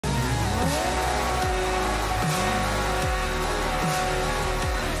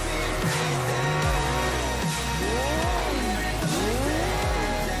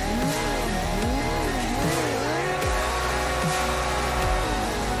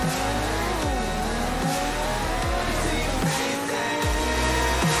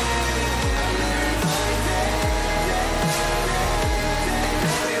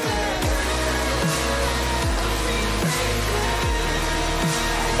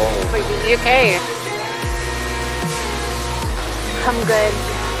Like, you okay? I'm good.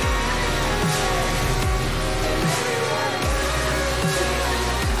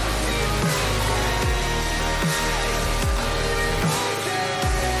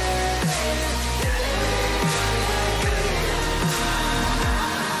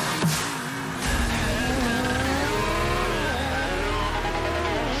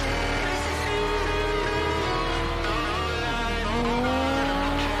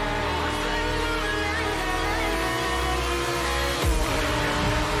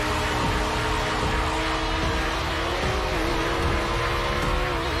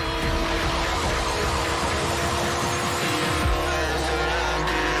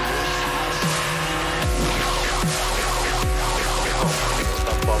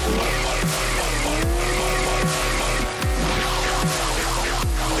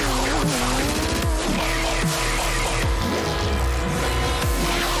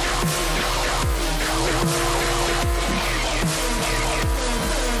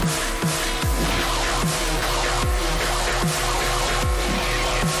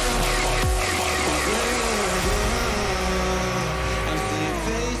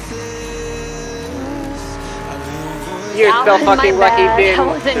 You're so fucking lucky, dude. That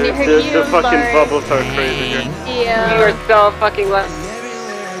wasn't near you, The fucking Lord. bubbles are crazy here. Yeah. You are so fucking lucky.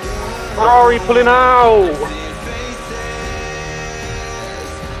 Ferrari pulling out!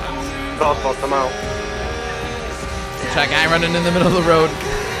 Gotta sort them out. That guy running in the middle of the road.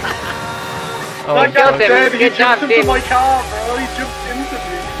 Oh, that killed guy's him. dead. He Good job, jumped into dude. my car, bro. He jumped into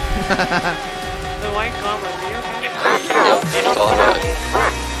me. The white combo, are you okay? It's all about it.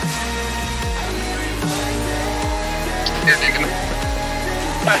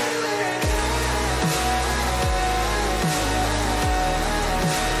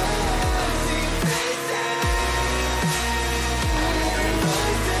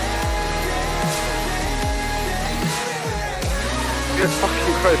 Jesus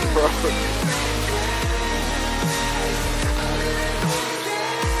fucking Christ, bro.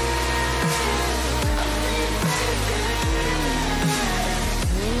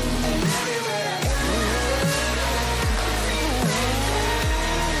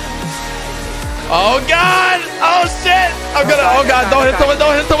 Oh God! Oh shit! I'm gonna. Oh God! Don't hit someone!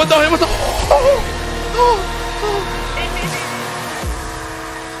 Don't hit someone! Don't hit someone!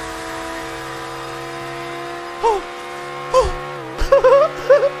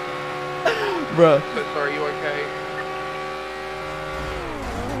 Bruh. Are you okay?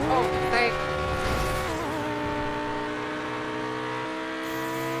 Oh, thanks.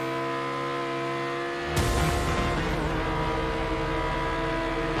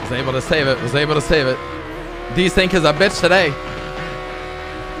 Was able to save it. Was able to save it. D-Sync is a bitch today.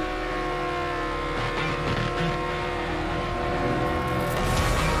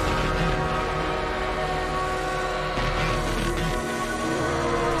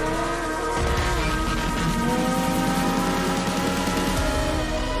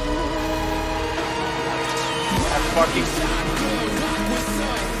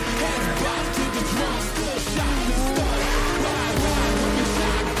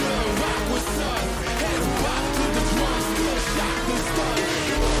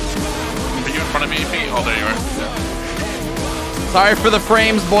 Oh, there you are. Yeah. Sorry for the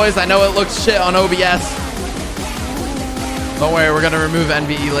frames, boys. I know it looks shit on OBS. Don't worry, we're gonna remove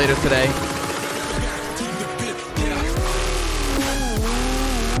NVE later today.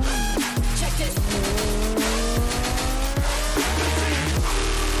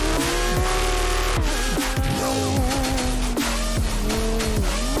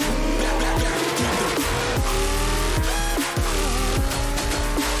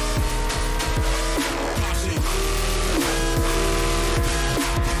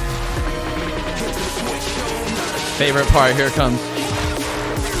 Favorite part, here it comes.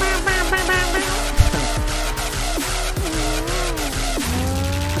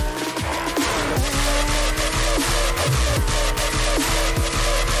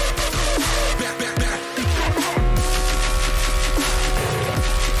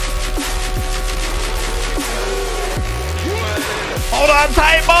 Hold on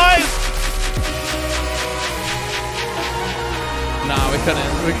tight, boys! Nah, we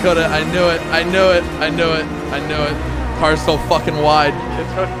couldn't. We couldn't. I knew it. I knew it. I knew it. I knew it. Car's so fucking wide.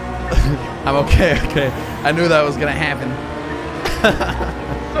 I'm okay. Okay. I knew that was gonna happen.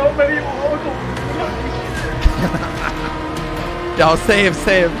 So many locals. Y'all save,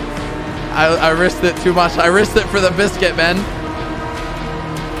 save. I risked it too much. I risked it for the biscuit, man.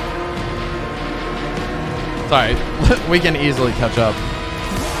 Sorry. We can easily catch up.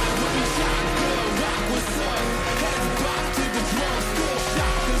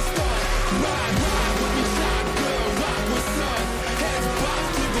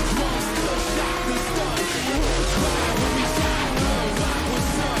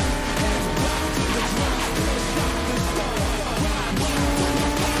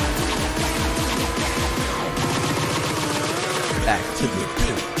 back to the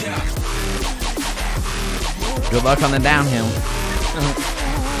pit. Good luck on the downhill.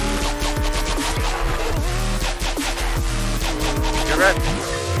 You're right.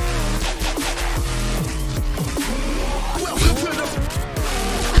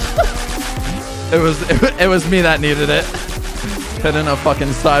 It was me that needed it. Hitting a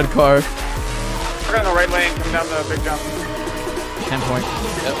fucking sidecar. We're in the right lane, coming down the big jump. 10 point.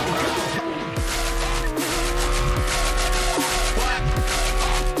 Yep.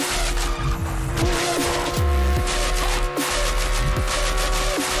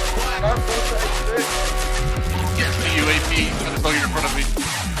 Yes, the UAP. I'm just looking in front of me.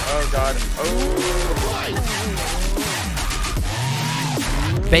 Oh god. Oh.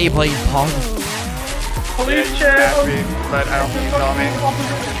 Beyblade Pong. Police Yeah, check. me, but I don't think you saw me.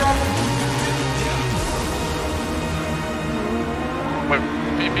 Wait,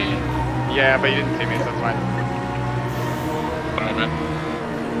 maybe? Yeah, but you didn't see me, so it's fine. Alright, man.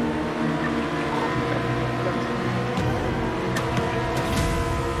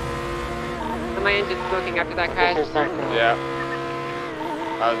 Am I just smoking after that crash? Yeah.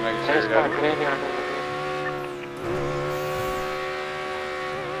 I was making sure you're good.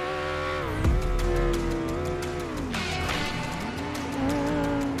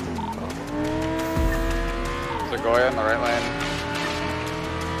 Sequoia in the right lane.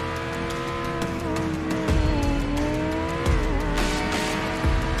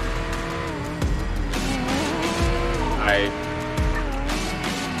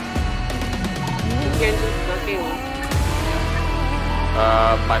 You're just smoking.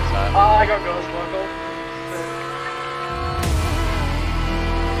 Mine's not. I got ghost local.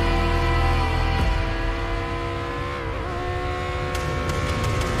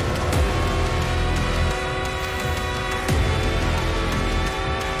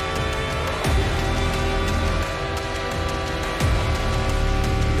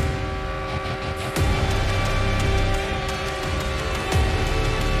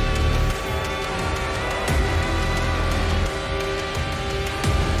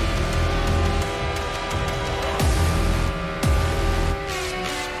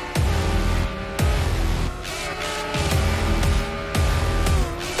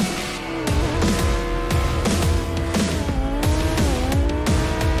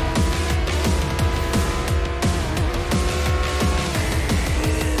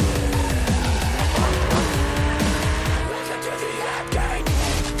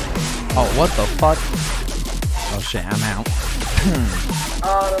 Oh, what the fuck? Oh shit, I'm out.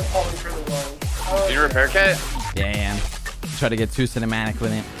 That's probably pretty low. Do you repair kit? Yeah, yeah. Try to get too cinematic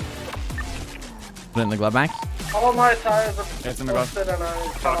with it. Put it in the glove bag. All of my tires are It's in the glove. posted and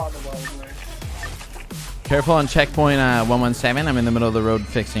I come on the road. Careful on checkpoint 117. I'm in the middle of the road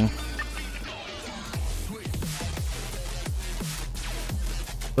fixing.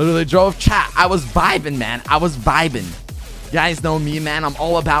 Literally drove chat. I was vibing, man. I was vibing. You guys know me, man. I'm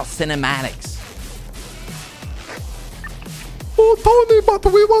all about cinematics. Oh, Tony, but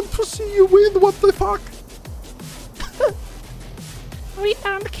we want to see you win. What the fuck? We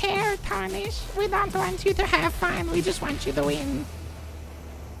don't care, Tarnish. We don't want you to have fun. We just want you to win.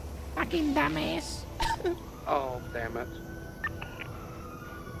 Fucking dumbass. Oh, damn it.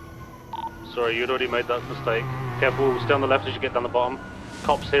 Sorry, you'd already made that mistake. Careful, stay on the left as you get down the bottom.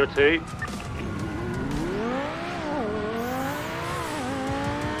 Cops here too.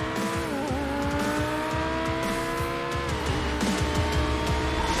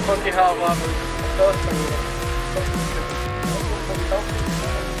 Funky how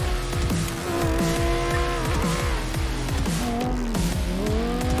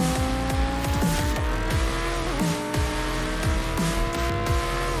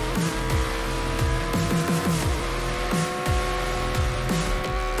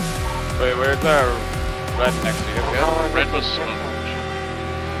Wait, where's the red next to you? Good? Red was slow.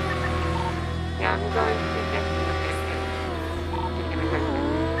 Yeah, I'm going to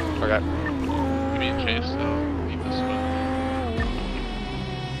Okay. Me and Chase, so leave this one.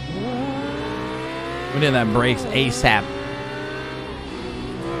 We need that brakes ASAP.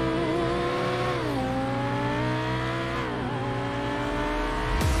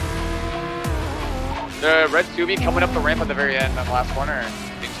 The red Subi coming up the ramp at the very end on the last corner.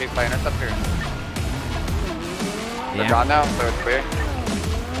 Being chased by interceptor. They're gone now, so it's clear.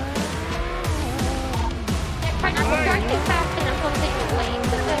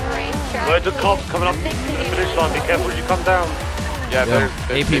 Loads of cops coming up the finish line. Be careful as you come down. Yeah, Yo,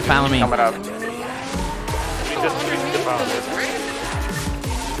 there's AP, follow me. coming up. You just skip out of it.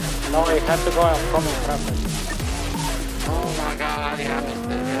 No, it has to go out from the traffic. Oh my god, yeah,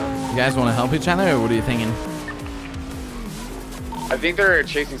 Mr. You guys want to help each other, or what are you thinking? I think they're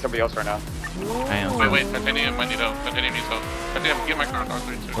chasing somebody else right now. I am. Wait, Titanium, I need help. Titanium needs help. Titanium, get my car.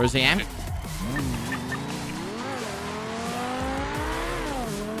 Where's he at?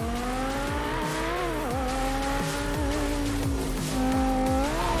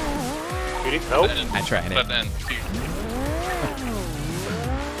 You need help? I tried it. But then,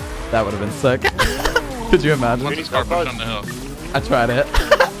 That would have been sick. Could you imagine? once this car pushed on the hill. I tried it.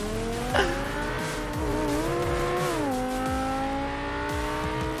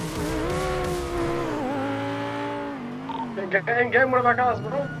 Get one of my cars,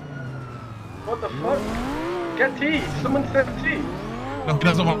 bro. What the fuck? Get T. Someone said T. No, he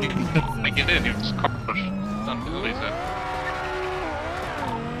doesn't want me to get in. He was car pushed. Done, what he said.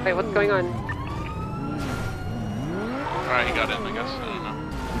 Wait, what's going on? Alright, he got in, I guess. I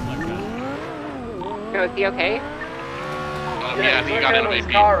don't know. Oh, is he okay? Yeah, he got in with his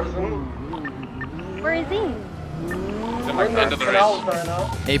AP. car, isn't he? Where is he? We're in End of the canals race. right now.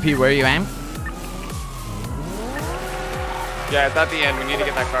 AP, where are you at? Yeah, it's at the end. We need to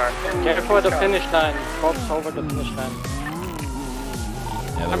get that car. Get for the finish line. Cross over the finish line.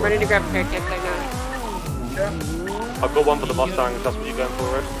 I'm ready to grab pair kits right now. I've got one for the Mustang, if that's what you're going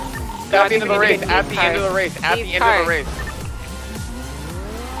for, Red. At the end of the race. At the end of the race. At the end of the race.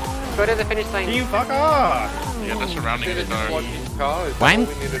 Go to the finish line. You fuck off! Yeah, they're surrounding the car. When?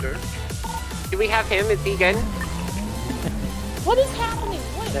 Do we have him? Is he good? What is happening?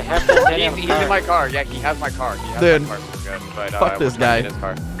 What? They have titanium He's in my car. Yeah, he has my car. He has Dude. my car. So good. But, Fuck this we're trying guy. to get his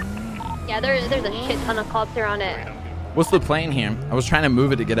car. Yeah, there's a shit ton of cops around it. What's the plan here? I was trying to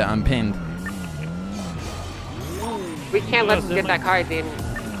move it to get it unpinned. We can't let him get that car, dude.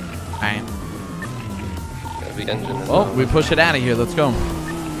 Alright. Well, we push it out of here. Let's go.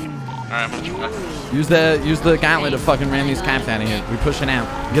 Alright, I'm gonna try. Use the gauntlet to fucking ram these cops out of here. We push it out.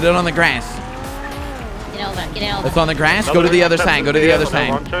 Get it on the grass. Get over, get over. It's on the grass. Go to the other side. Go to the other side.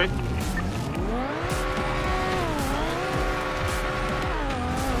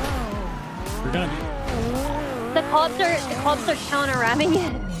 We're gonna The cops are counter-ramming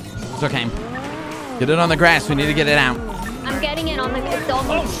it. It's okay. Get it on the grass. We need to get it out. I'm getting it on the grass.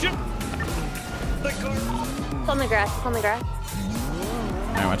 Oh shit! It's on the grass. It's on the grass.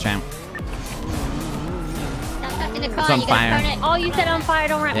 Alright, watch out. In the car. It's on You gotta fire. turn it. Oh, you said on fire.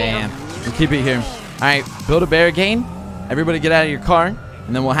 Don't ram me. Yeah. We'll keep it here. Alright, build a barricade. Everybody get out of your car,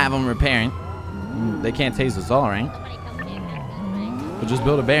 and then we'll have them repair it. They can't tase us all, right? Somebody come here. We'll just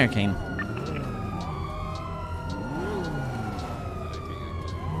build a barricade.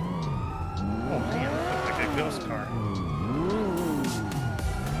 Oh man, looks like a ghost car.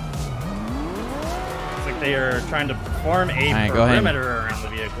 Looks like they are trying to perform a Alright, go ahead. perimeter around the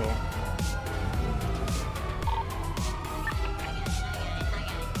vehicle.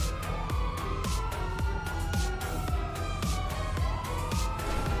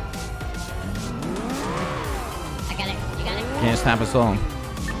 I got it. You got it. Can't stop us all.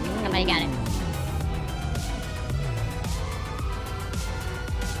 Somebody got it.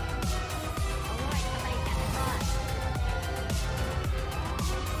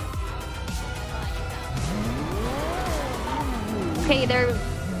 Okay,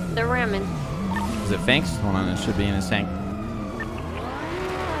 they're ramming. Is it fixed? Hold on, it should be in a sec.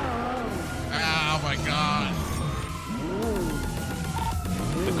 Oh my god.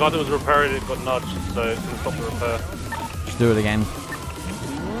 The guy that was repairing it got nudged, so it's going to stop the repair. Just do it again.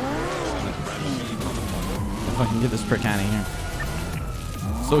 Fucking get this prick out of here.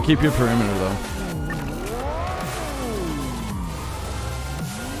 So keep your perimeter though.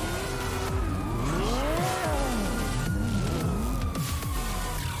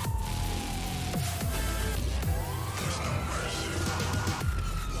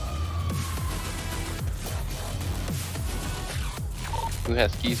 Who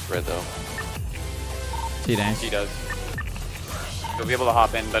has ski spread though? T-Dash. He does. You'll be able to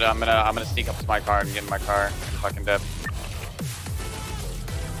hop in, but I'm gonna sneak up to my car and get in my car and fucking dip.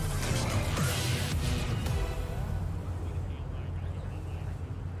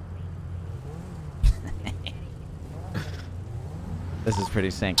 This is pretty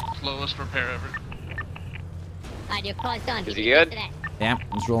sick. Slowest repair ever. Alright, your car's done. Is he good? Yeah,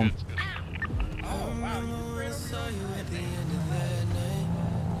 let's roll.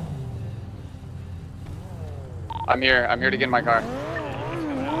 I'm here to get in my car.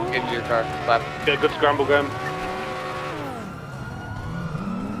 Get into your car. Slap. Get a good scramble going.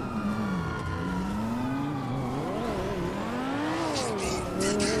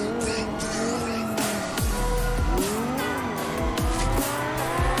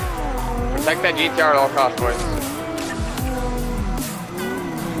 Protect that GTR at all costs, boys.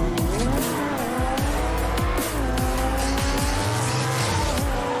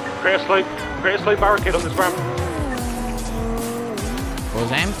 Create a slight barricade on this ramp. What was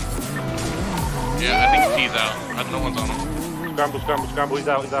that? Yeah, I think T's out. No one's on him. Scramble, he's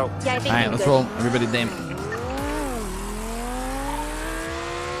out. Yeah, I think Alright, let's roll. Everybody damn.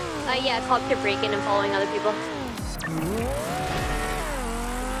 Yeah, cops are breaking and following other people.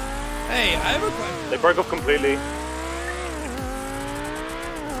 Hey, I have a question. They broke up completely.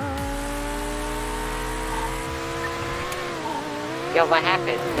 Yo, what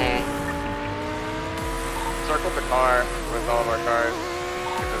happened there? Circle the car with all of our cars.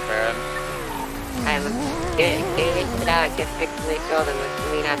 This is bad. Get it out, get fixed to make sure that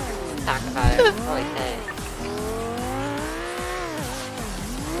we have to talk about it. Holy shit.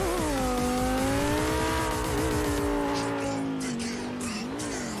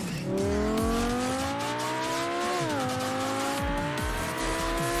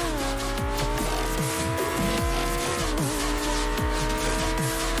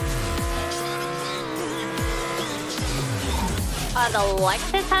 The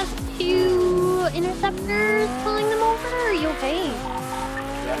Lexus has 2 interceptors pulling them over. Are you okay?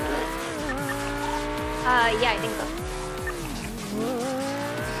 Yeah, I think so.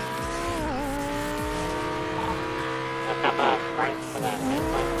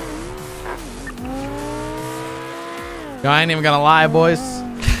 Yo, I ain't even gonna lie, boys.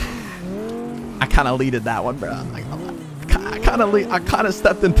 I kind of leaded that one, bro. I kind of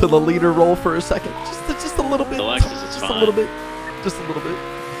stepped into the leader role for a second, just a little bit, just a little bit.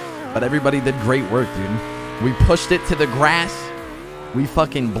 But everybody did great work, dude. We pushed it to the grass. We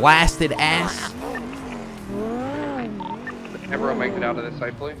fucking blasted ass. Everyone make it out of this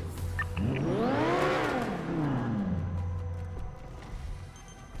safely.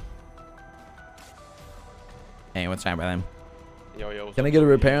 Hey, what's up, brother? Yo. Can I get a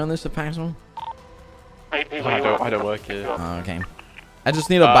repair on this if possible? I don't work here. Oh, okay. I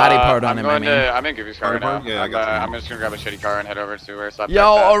just need a body part on it, man. I'm in Goofy's car right now. Yeah, I'm just gonna grab a shitty car and head over to where it's up.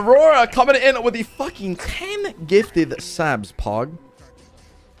 Yo, Aurora coming in with the fucking 10 gifted subs, Pog.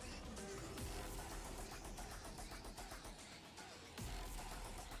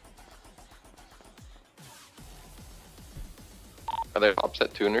 Are there cops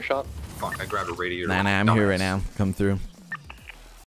at tuner shop? Fuck, I grabbed a radiator. Nah, I'm here right now. Come through.